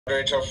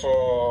Moderator,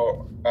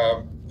 for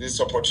this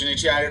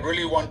opportunity. I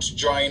really want to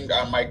join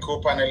my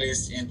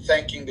co-panelists in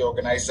thanking the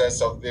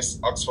organizers of this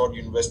Oxford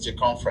University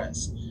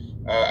conference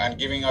and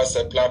giving us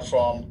a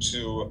platform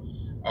to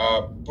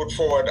put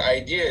forward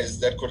ideas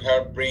that could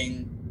help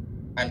bring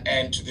an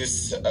end to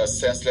this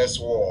senseless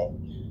war.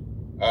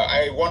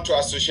 I want to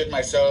associate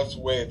myself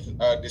with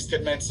the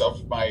statements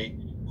of my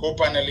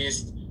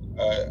co-panelists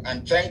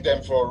and thank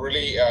them for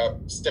really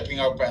stepping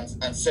up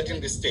and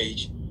setting the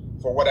stage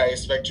for what I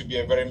expect to be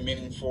a very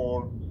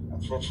meaningful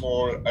and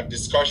fruitful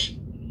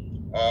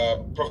discussion.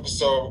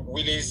 Professor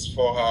Willis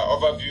for her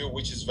overview,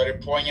 which is very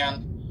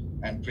poignant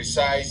and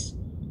precise.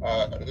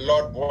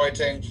 Lord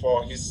Boateng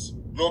for his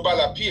global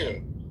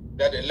appeal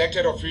that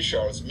elected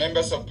officials,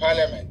 members of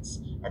parliament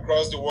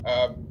across the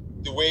world,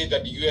 the way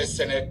that the US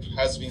Senate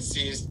has been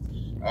seized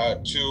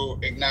to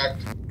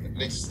enact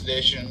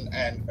legislation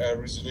and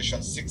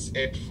Resolution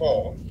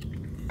 684.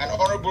 And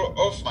Honorable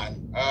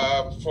Hoffman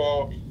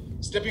for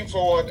stepping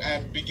forward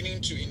and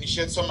beginning to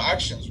initiate some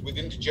actions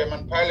within the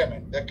German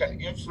parliament that can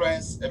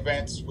influence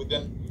events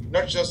within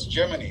not just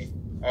Germany,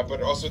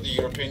 but also the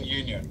European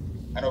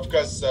Union. And of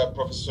course,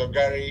 Professor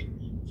Gary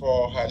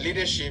for her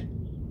leadership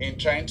in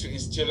trying to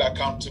instill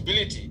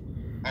accountability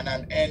and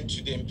an end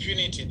to the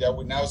impunity that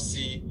we now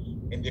see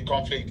in the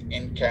conflict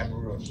in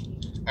Cameroon.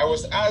 I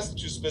was asked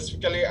to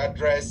specifically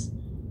address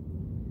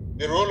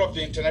the role of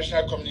the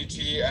international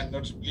community and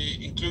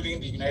notably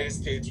including the United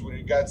States with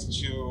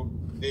regards to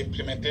the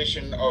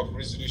implementation of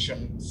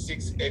Resolution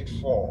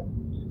 684.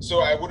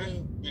 So I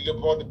wouldn't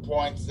belabor the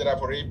points that have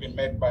already been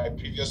made by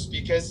previous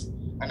speakers,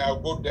 and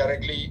I'll go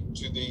directly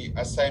to the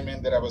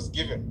assignment that I was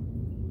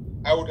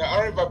given. I would,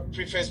 however,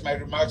 preface my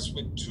remarks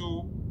with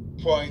 2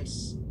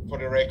 points for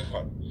the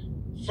record.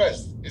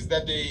 First is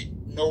that the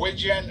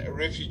Norwegian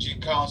Refugee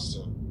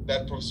Council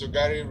that Professor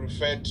Gary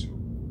referred to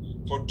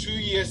for 2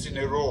 years in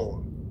a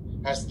row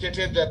has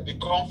stated that the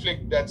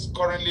conflict that's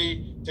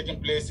currently taking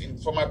place in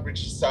former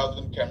British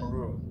Southern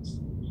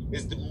Cameroons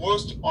is the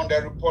most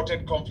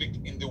underreported conflict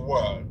in the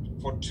world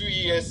for 2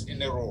 years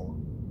in a row.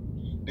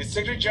 The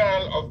Secretary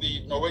General of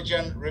the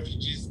Norwegian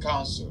Refugees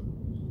Council,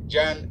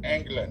 Jan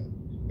Egeland,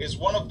 is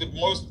one of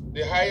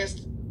the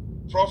highest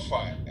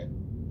profile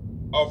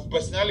of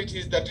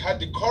personalities that had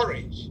the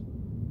courage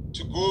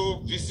to go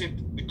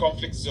visit the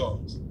conflict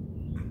zones.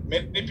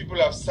 Many people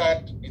have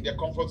sat in their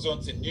comfort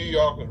zones in New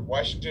York or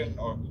Washington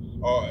or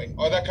in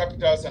other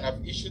capitals and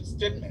have issued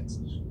statements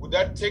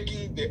without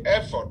taking the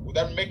effort,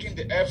 without making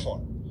the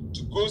effort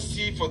to go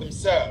see for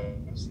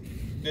themselves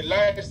the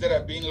lives that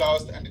are being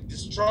lost and the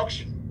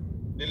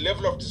destruction, the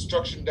level of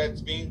destruction that's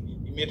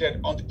being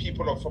emitted on the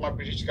people of former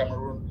British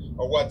Cameroon,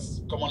 or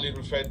what's commonly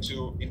referred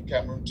to in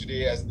Cameroon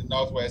today as the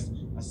northwest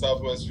and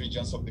southwest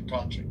regions of the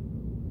country.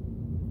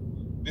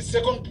 The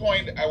second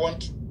point I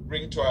want to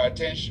bring to our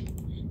attention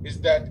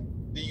is that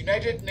the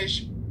United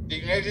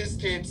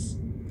States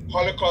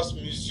Holocaust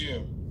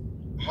Museum,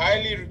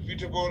 highly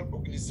reputable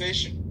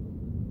organization,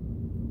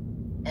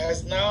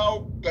 has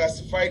now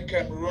classified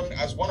Cameroon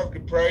as one of the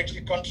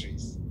priority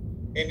countries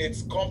in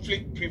its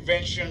conflict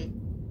prevention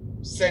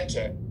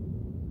center,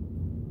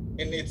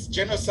 in its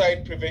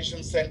genocide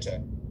prevention center,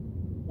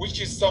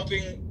 which is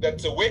something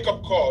that's a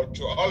wake-up call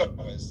to all of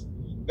us,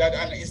 that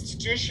an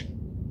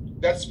institution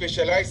that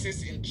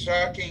specializes in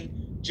tracking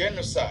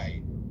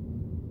genocide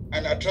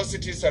and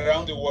atrocities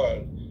around the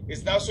world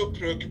is now so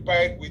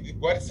preoccupied with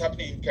what is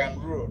happening in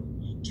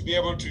Cameroon to be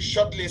able to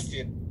shortlist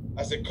it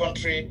as a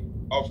country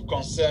of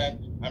concern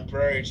and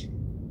priority.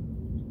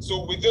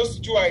 So with those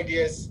 2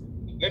 ideas,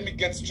 let me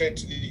get straight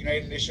to the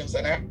United Nations,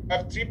 and I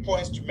have 3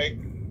 points to make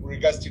with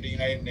regards to the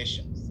United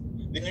Nations.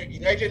 The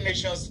United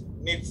Nations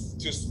needs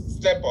to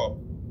step up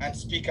and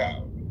speak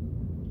out.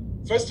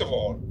 First of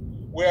all,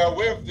 we are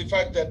aware of the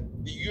fact that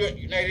the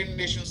United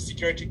Nations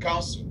Security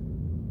Council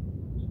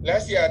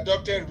last year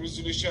adopted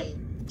Resolution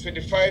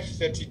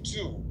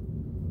 2532,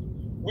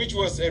 which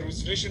was a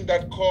resolution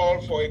that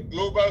called for a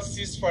global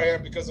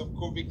ceasefire because of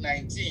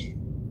COVID-19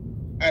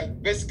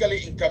 and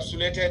basically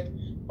encapsulated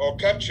or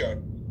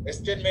captured a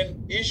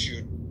statement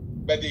issued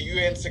by the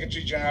UN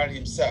Secretary General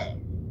himself.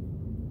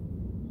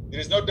 There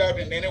is no doubt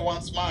in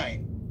anyone's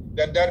mind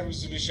that that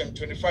resolution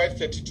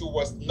 2532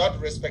 was not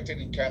respected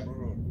in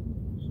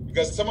Cameroon,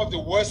 because some of the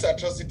worst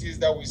atrocities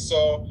that we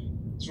saw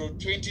through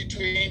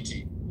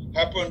 2020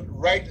 happened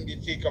right in the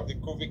thick of the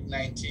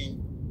COVID-19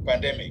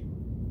 pandemic.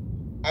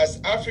 As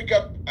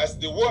Africa, as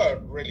the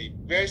world really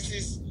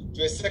braces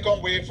to a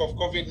second wave of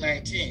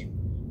COVID-19,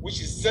 which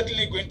is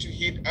certainly going to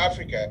hit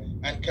Africa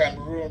and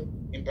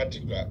Cameroon in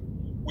particular,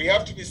 we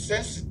have to be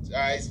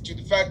sensitized to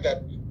the fact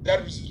that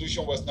that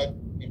resolution was not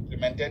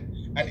implemented.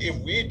 And if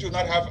we do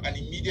not have an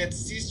immediate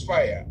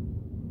ceasefire,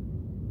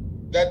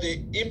 that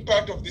the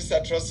impact of these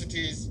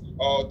atrocities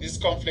or this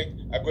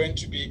conflict are going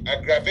to be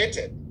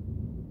aggravated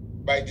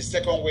by the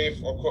second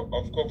wave of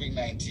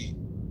COVID-19.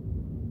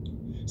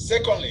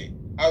 Secondly,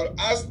 I will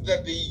ask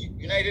that the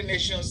United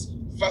Nations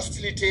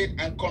facilitate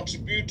and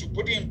contribute to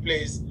putting in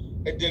place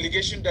a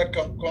delegation that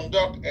can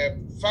conduct a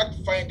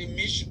fact-finding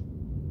mission.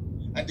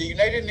 And the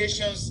United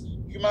Nations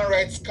Human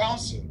Rights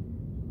Council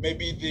may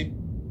be the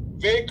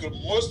vehicle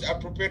most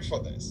appropriate for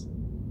this.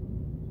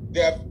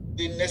 They have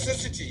the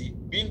necessity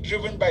being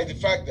driven by the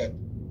fact that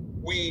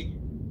we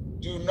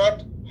do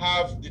not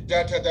have the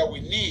data that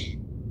we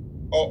need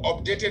or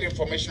updated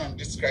information on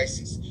this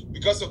crisis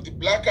because of the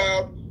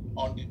blackout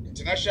on the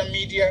international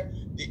media,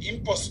 the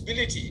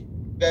impossibility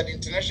that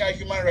international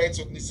human rights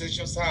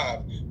organizations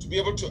have to be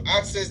able to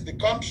access the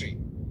country,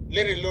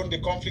 let alone the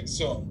conflict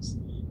zones,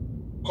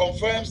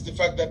 confirms the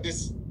fact that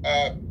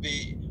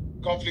the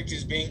conflict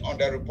is being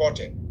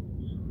underreported.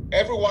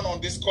 Everyone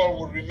on this call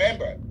will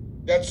remember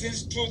that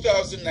since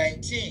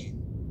 2019,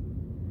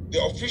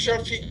 the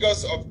official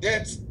figures of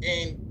deaths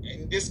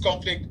in this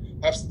conflict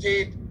have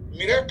stayed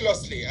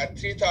miraculously at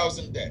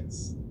 3,000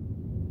 deaths.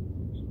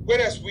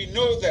 Whereas we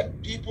know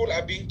that people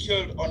are being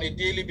killed on a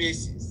daily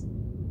basis,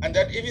 and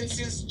that even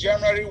since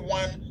January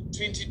 1,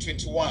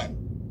 2021,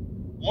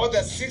 more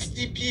than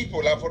 60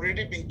 people have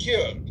already been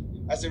killed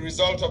as a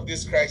result of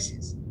this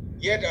crisis.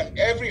 Yet on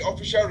every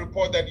official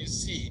report that you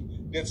see,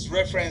 there's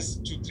reference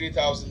to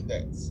 3,000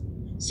 deaths.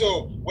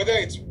 So whether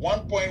it's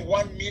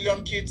 1.1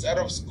 million kids out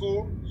of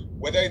school,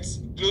 whether it's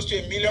close to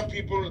 1 million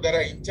people that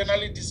are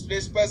internally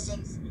displaced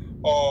persons,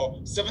 or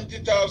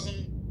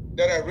 70,000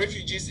 that are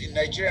refugees in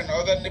Nigeria and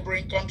other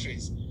neighboring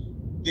countries,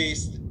 the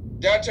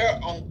data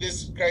on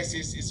this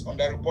crisis is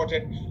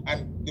underreported.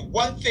 And the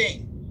one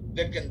thing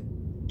that can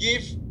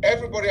give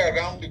everybody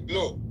around the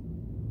globe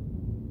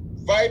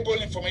viable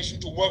information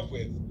to work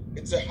with,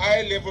 it's a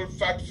high-level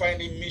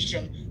fact-finding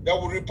mission that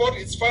will report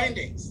its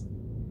findings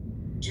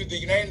to the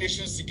United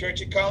Nations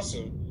Security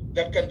Council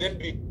that can then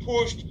be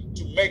pushed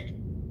to make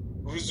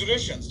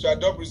resolutions, to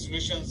adopt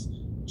resolutions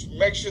to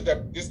make sure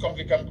that this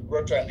conflict can be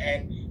brought to an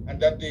end and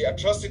that the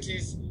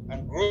atrocities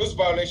and gross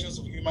violations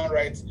of human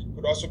rights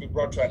could also be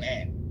brought to an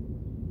end.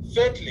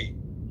 Thirdly,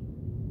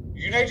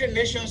 United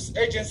Nations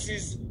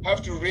agencies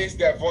have to raise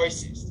their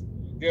voices.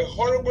 There are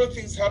horrible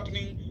things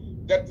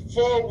happening that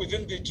fall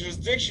within the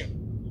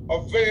jurisdiction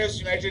of various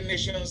United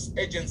Nations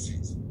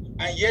agencies,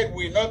 and yet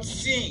we're not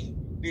seeing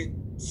the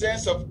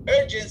sense of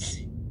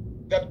urgency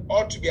that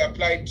ought to be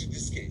applied to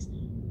this case.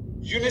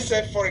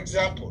 UNICEF, for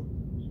example,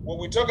 when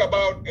we talk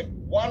about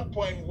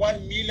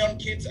 1.1 million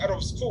kids out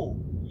of school,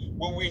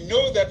 when we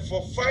know that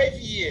for 5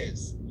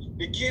 years,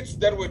 the kids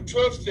that were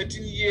 12,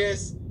 13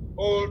 years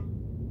old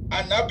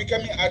are now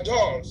becoming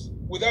adults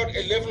without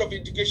a level of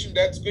education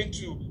that's going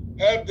to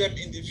help them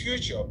in the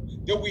future,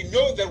 then we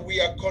know that we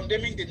are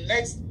condemning the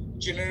next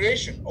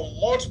generation or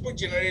multiple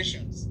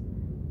generations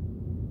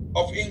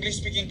of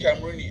English-speaking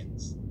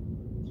Cameroonians.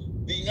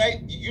 The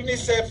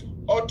UNICEF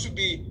ought to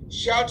be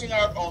shouting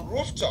out on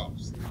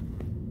rooftops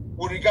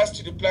with regards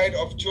to the plight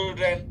of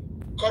children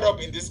caught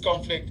up in this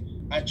conflict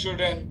and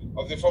children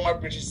of the former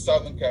British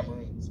Southern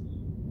Cameroons.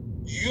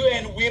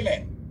 UN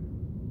Women,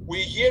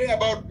 we're hearing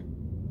about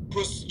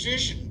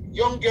prostitution,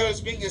 young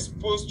girls being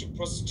exposed to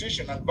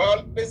prostitution and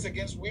violence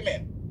against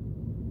women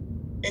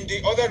in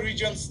the other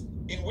regions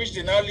in which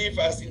they now live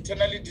as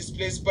internally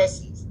displaced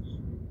persons,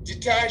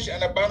 detached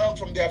and abandoned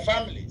from their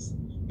families,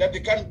 that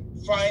they can't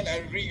find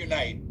and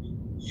reunite.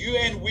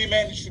 UN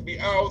Women should be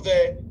out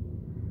there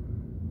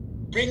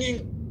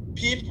bringing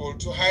people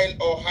to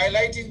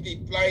highlighting the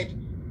plight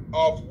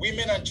of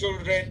women and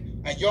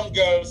children and young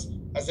girls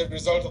as a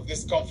result of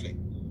this conflict.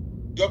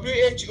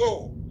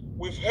 WHO,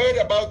 we've heard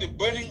about the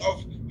burning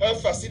of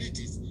health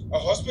facilities. A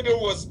hospital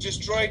was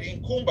destroyed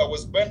in Kumba,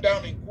 was burned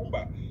down in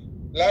Kumba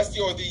last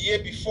year or the year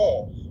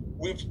before.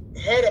 We've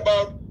heard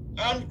about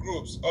armed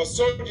groups or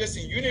soldiers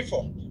in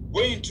uniform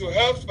going into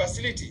health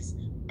facilities,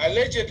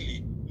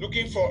 allegedly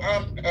looking for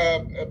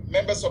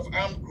members of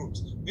armed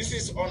groups. This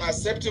is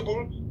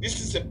unacceptable.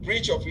 This is a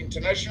breach of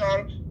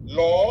international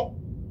law,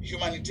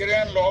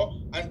 humanitarian law,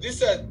 and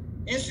these are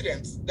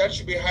incidents that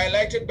should be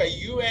highlighted by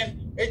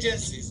UN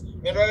agencies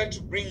in order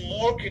to bring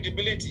more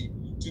credibility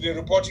to the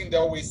reporting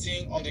that we're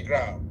seeing on the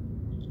ground.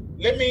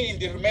 Let me, in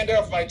the remainder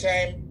of my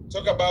time,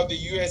 talk about the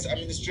US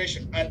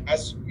administration. And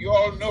as you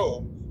all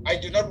know, I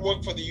do not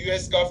work for the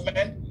US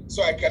government,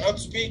 so I cannot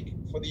speak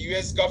for the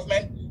US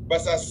government,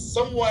 but as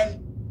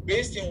someone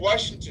based in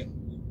Washington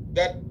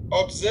that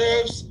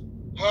observes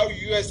how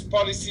US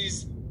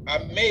policies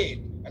are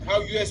made and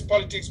how US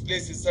politics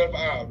plays itself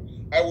out,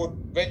 I would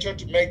venture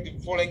to make the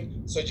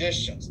following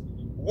suggestions.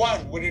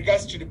 One, with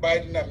regards to the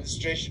Biden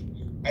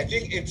administration, I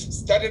think it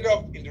started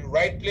off in the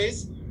right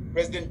place.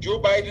 President Joe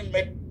Biden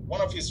made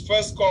one of his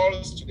first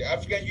calls to the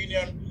African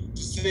Union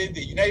to say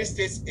the United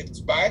States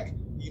is back.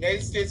 The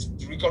United States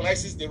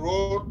recognizes the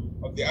role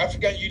of the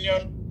African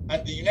Union,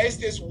 and the United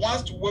States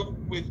wants to work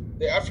with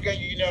the African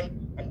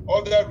Union and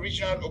other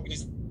regional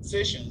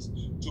organizations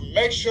to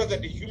make sure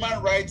that the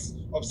human rights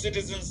of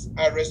citizens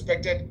are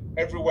respected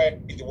everywhere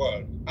in the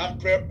world. I'm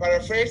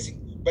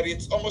paraphrasing, but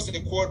it's almost in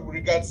a quote with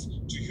regards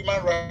to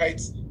human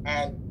rights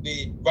and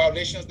the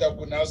violations that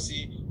we now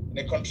see in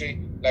a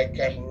country like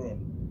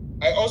Cameroon.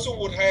 I also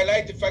would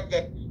highlight the fact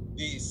that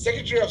the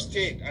Secretary of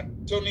State,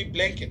 Antony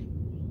Blinken,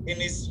 in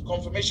his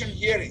confirmation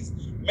hearings,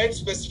 made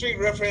specific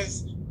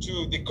reference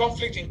to the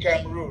conflict in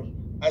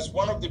Cameroon as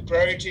one of the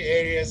priority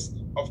areas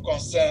of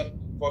concern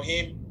for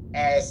him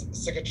as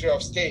Secretary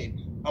of State.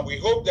 And we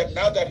hope that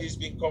now that he's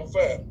been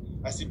confirmed,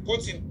 as he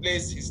puts in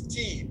place his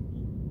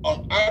team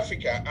on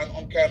Africa and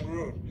on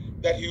Cameroon,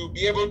 that he will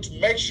be able to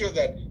make sure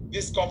that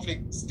this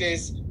conflict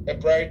stays a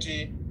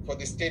priority for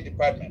the State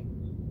Department.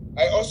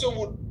 I also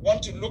would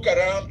want to look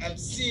around and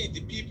see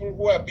the people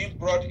who are being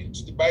brought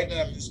into the Biden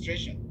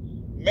administration,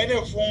 many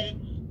of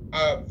whom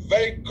are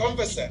very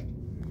conversant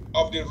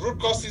of the root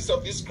causes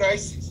of this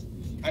crisis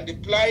and the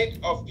plight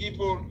of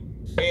people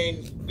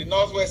in the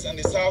Northwest and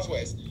the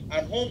Southwest,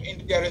 and whom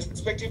in their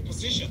respective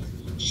positions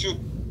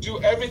should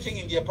do everything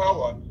in their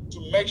power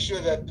to make sure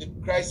that the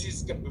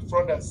crisis can be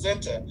front and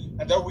center,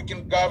 and that we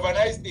can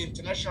galvanize the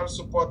international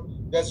support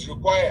that's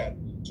required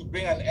to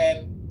bring an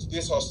end to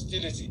this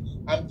hostility.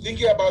 I'm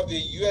thinking about the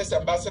U.S.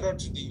 ambassador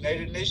to the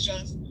United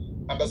Nations,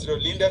 Ambassador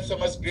Linda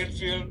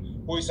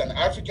Thomas-Greenfield, who is an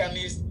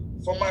Africanist,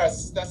 former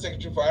Assistant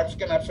Secretary for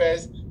African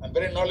Affairs, and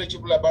very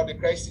knowledgeable about the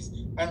crisis,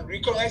 and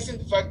recognizing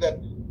the fact that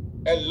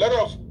a lot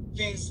of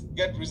things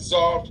get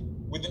resolved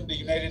within the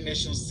United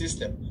Nations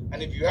system.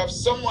 And if you have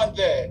someone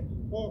there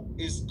who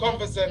is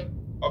conversant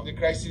of the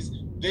crisis,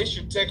 they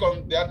should take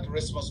on that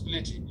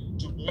responsibility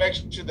to make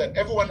sure that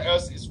everyone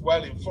else is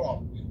well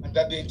informed and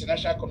that the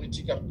international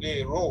community can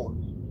play a role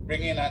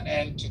bringing an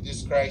end to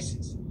this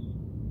crisis.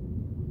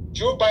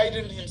 Joe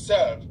Biden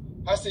himself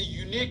has a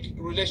unique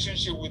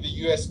relationship with the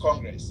U.S.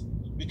 Congress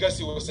because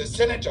he was a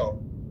senator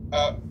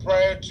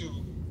prior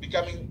to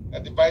becoming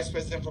the vice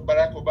president for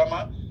Barack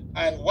Obama,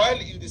 and while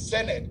in the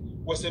Senate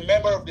was a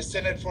member of the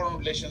Senate Foreign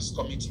Relations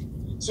Committee.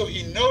 So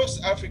he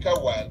knows Africa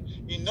well,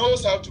 he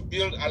knows how to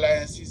build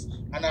alliances,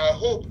 and our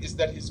hope is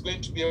that he's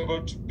going to be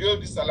able to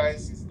build these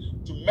alliances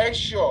to make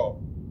sure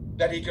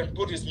that he can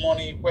put his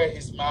money where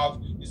his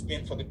mouth has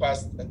been for the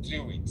past 3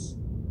 weeks.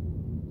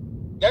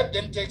 That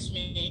then takes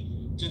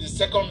me to the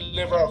second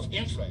level of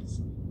influence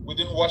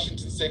within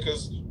Washington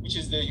circles, which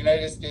is the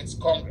United States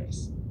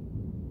Congress.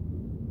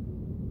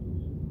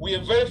 We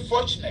are very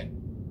fortunate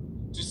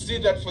to see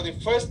that for the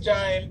first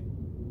time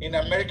in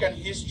American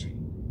history,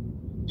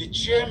 the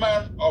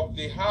chairman of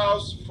the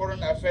House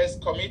Foreign Affairs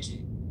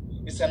Committee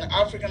is an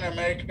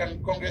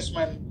African-American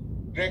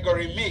Congressman,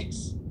 Gregory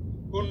Meeks,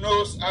 who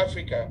knows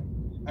Africa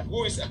and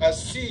who is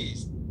as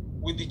seized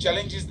with the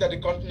challenges that the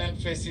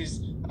continent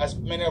faces as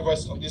many of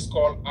us on this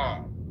call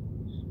are.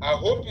 Our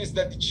hope is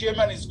that the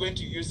chairman is going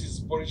to use his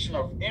position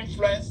of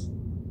influence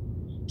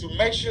to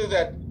make sure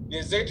that the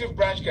executive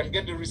branch can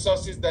get the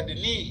resources that they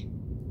need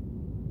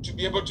to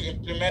be able to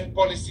implement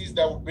policies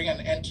that will bring an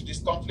end to this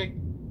conflict,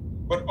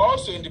 but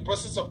also in the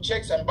process of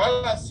checks and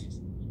balances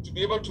to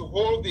be able to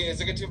hold the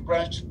executive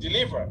branch to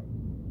deliver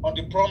on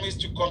the promise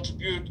to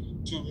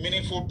contribute to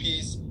meaningful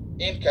peace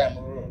in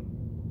Cameroon.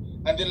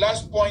 And the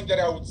last point that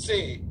I would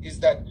say is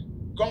that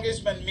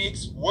Congressman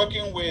Meeks,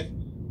 working with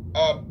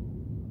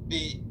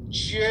the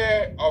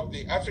chair of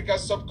the Africa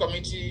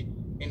Subcommittee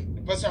in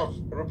the person of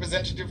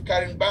Representative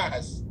Karen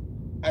Bass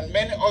and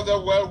many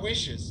other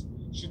well-wishers,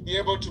 should be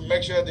able to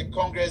make sure the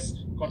Congress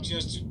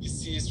continues to be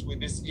seized with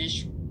this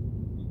issue.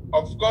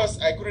 Of course,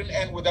 I couldn't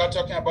end without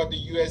talking about the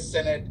U.S.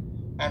 Senate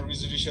and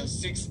Resolution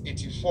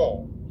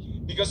 684,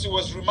 because it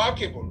was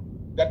remarkable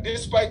that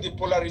despite the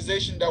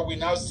polarization that we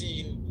now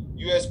see in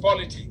U.S.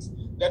 politics,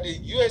 that the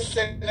U.S.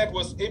 Senate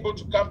was able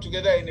to come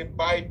together in a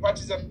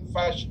bipartisan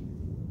fashion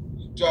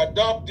to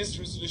adopt this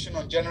resolution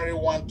on January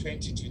 1,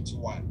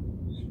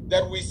 2021.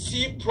 That we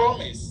see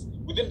promise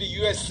within the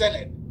U.S.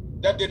 Senate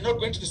that they're not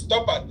going to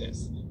stop at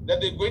this, that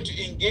they're going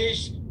to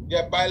engage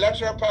their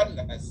bilateral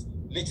partners,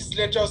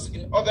 legislators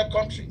in other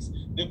countries.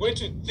 They're going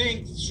to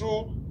think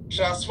through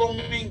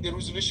transforming the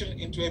resolution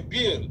into a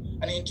bill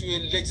and into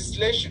a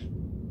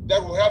legislation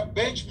that will have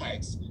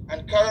benchmarks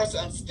and carrots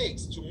and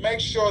sticks to make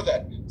sure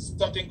that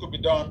something could be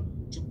done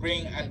to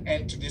bring an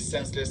end to this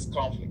senseless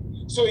conflict.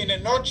 So in a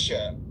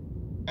nutshell,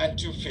 and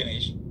to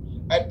finish,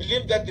 I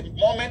believe that the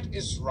moment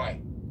is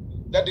right,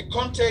 that the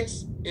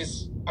context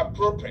is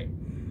appropriate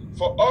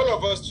for all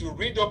of us to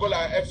redouble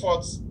our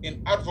efforts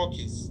in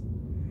advocacy,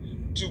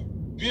 to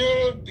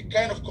build the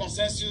kind of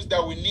consensus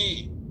that we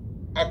need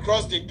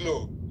across the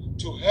globe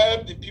to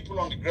help the people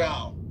on the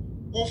ground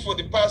who for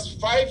the past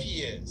 5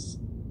 years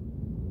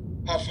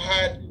have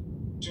had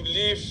to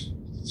live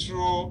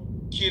through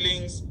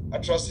killings,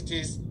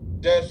 atrocities,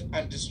 death,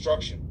 and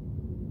destruction,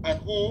 and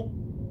who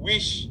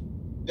wish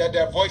that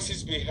their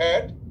voices be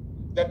heard,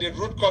 that the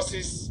root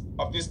causes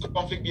of this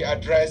conflict be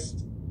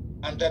addressed,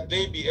 and that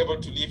they be able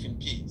to live in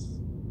peace.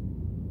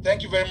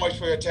 Thank you very much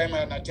for your time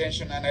and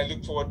attention, and I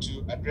look forward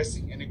to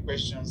addressing any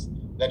questions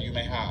that you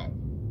may have.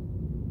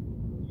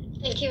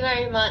 Thank you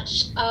very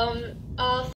much.